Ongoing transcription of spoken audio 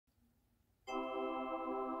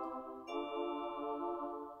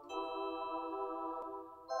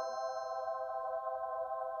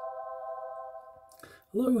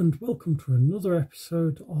Hello and welcome to another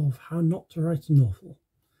episode of How Not to Write a Novel.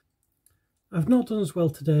 I've not done as well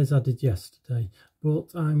today as I did yesterday, but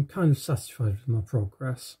I'm kind of satisfied with my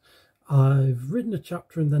progress. I've written a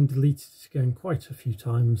chapter and then deleted it again quite a few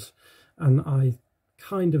times, and I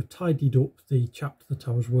kind of tidied up the chapter that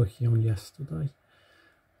I was working on yesterday.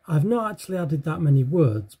 I've not actually added that many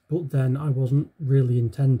words, but then I wasn't really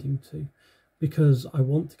intending to, because I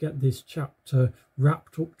want to get this chapter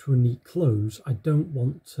wrapped up to a neat close. I don't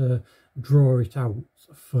want to draw it out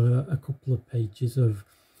for a couple of pages of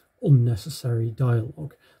unnecessary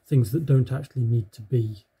dialogue, things that don't actually need to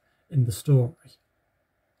be in the story.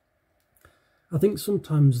 I think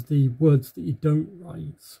sometimes the words that you don't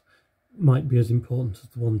write might be as important as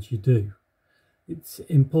the ones you do. It's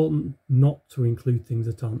important not to include things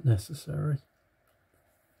that aren't necessary.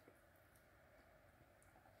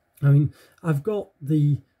 I mean, I've got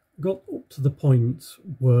up to the point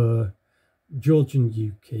where George and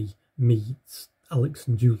Yuki meet Alex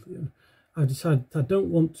and Julian. I've decided I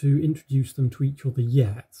don't want to introduce them to each other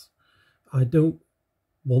yet. I don't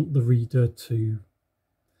want the reader to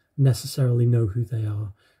necessarily know who they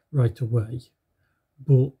are right away.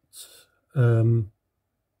 But I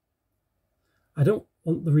don't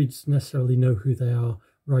want the reader to necessarily know who they are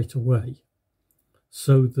right away,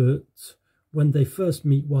 so that when they first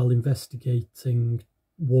meet while investigating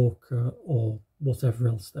Walker or whatever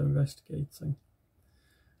else they're investigating,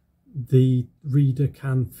 the reader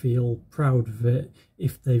can feel proud of it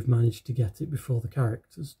if they've managed to get it before the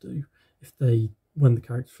characters do, when the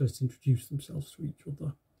characters first introduce themselves to each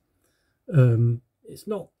other. It's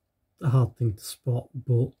not a hard thing to spot,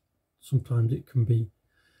 but sometimes it can be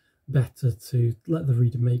better to let the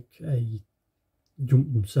reader make a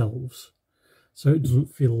jump themselves, so it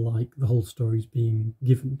doesn't feel like the whole story is being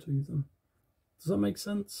given to them. Does that make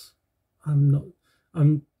sense? I'm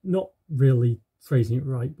not really phrasing it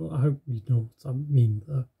right, but I hope you know what I mean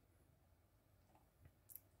there.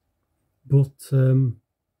 But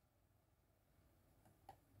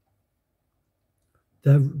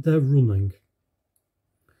they're running.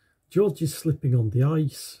 George is slipping on the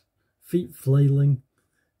ice, feet flailing.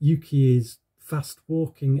 Yuki is fast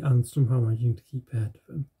walking and somehow managing to keep ahead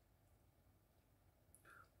of him.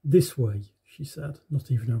 "This way," she said, not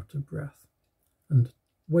even out of breath. And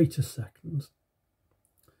 "Wait a second."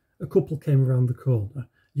 A couple came around the corner, a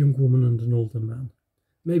young woman and an older man.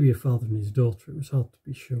 Maybe a father and his daughter, it was hard to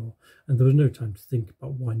be sure, and there was no time to think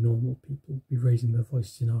about why normal people would be raising their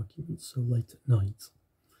voices in arguments so late at night.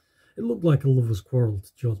 It looked like a lover's quarrel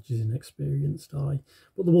to George's inexperienced eye,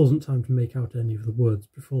 but there wasn't time to make out any of the words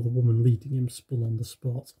before the woman leading him spun on the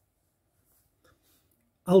spot.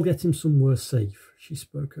 "I'll get him somewhere safe," she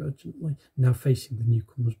spoke urgently, now facing the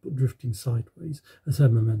newcomers but drifting sideways as her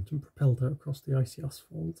momentum propelled her across the icy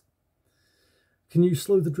asphalt. "Can you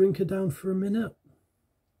slow the drinker down for a minute?"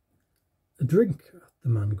 "A drinker?" the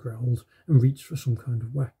man growled and reached for some kind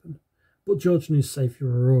of weapon. But George and his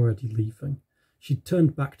saviour were already leaving. She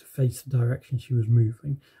turned back to face the direction she was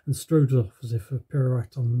moving and strode off as if a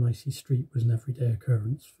pirouette on an icy street was an everyday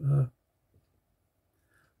occurrence for her.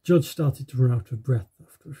 George started to run out of breath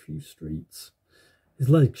after a few streets. His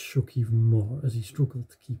legs shook even more as he struggled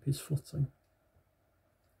to keep his footing.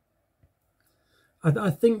 I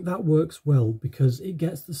think that works well because it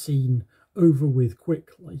gets the scene over with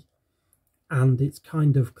quickly, and it's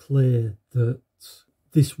kind of clear that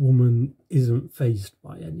this woman isn't fazed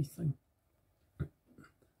by anything.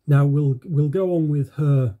 Now we'll go on with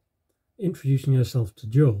her introducing herself to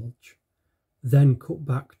George, then cut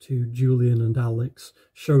back to Julian and Alex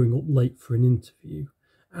showing up late for an interview,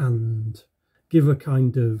 and give a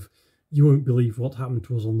kind of "you won't believe what happened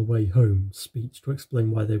to us on the way home" speech to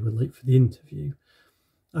explain why they were late for the interview.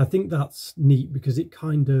 I think that's neat because it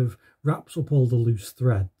kind of wraps up all the loose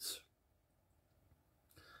threads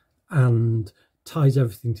and ties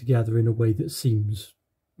everything together in a way that seems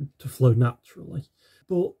to flow naturally.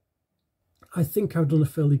 But I think I've done a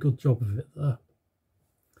fairly good job of it there.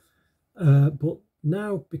 But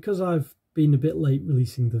now, because I've been a bit late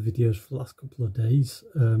releasing the videos for the last couple of days,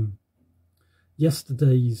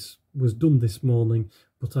 yesterday's was done this morning,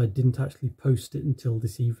 but I didn't actually post it until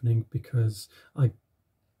this evening because I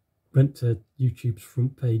went to YouTube's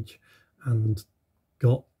front page and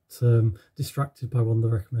got distracted by one of the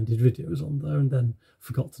recommended videos on there and then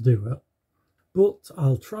forgot to do it. But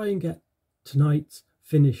I'll try and get tonight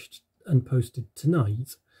finished and posted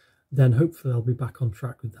tonight, then hopefully I'll be back on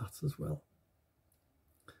track with that as well.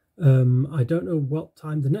 I don't know what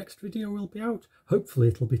time the next video will be out. Hopefully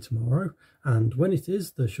it'll be tomorrow, and when it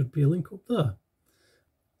is, there should be a link up there.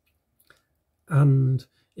 And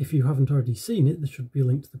if you haven't already seen it, there should be a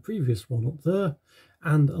link to the previous one up there,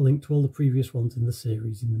 and a link to all the previous ones in the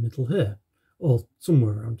series in the middle here, or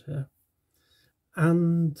somewhere around here.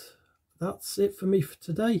 And that's it for me for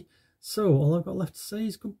today. So all I've got left to say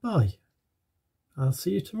is goodbye. I'll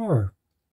see you tomorrow.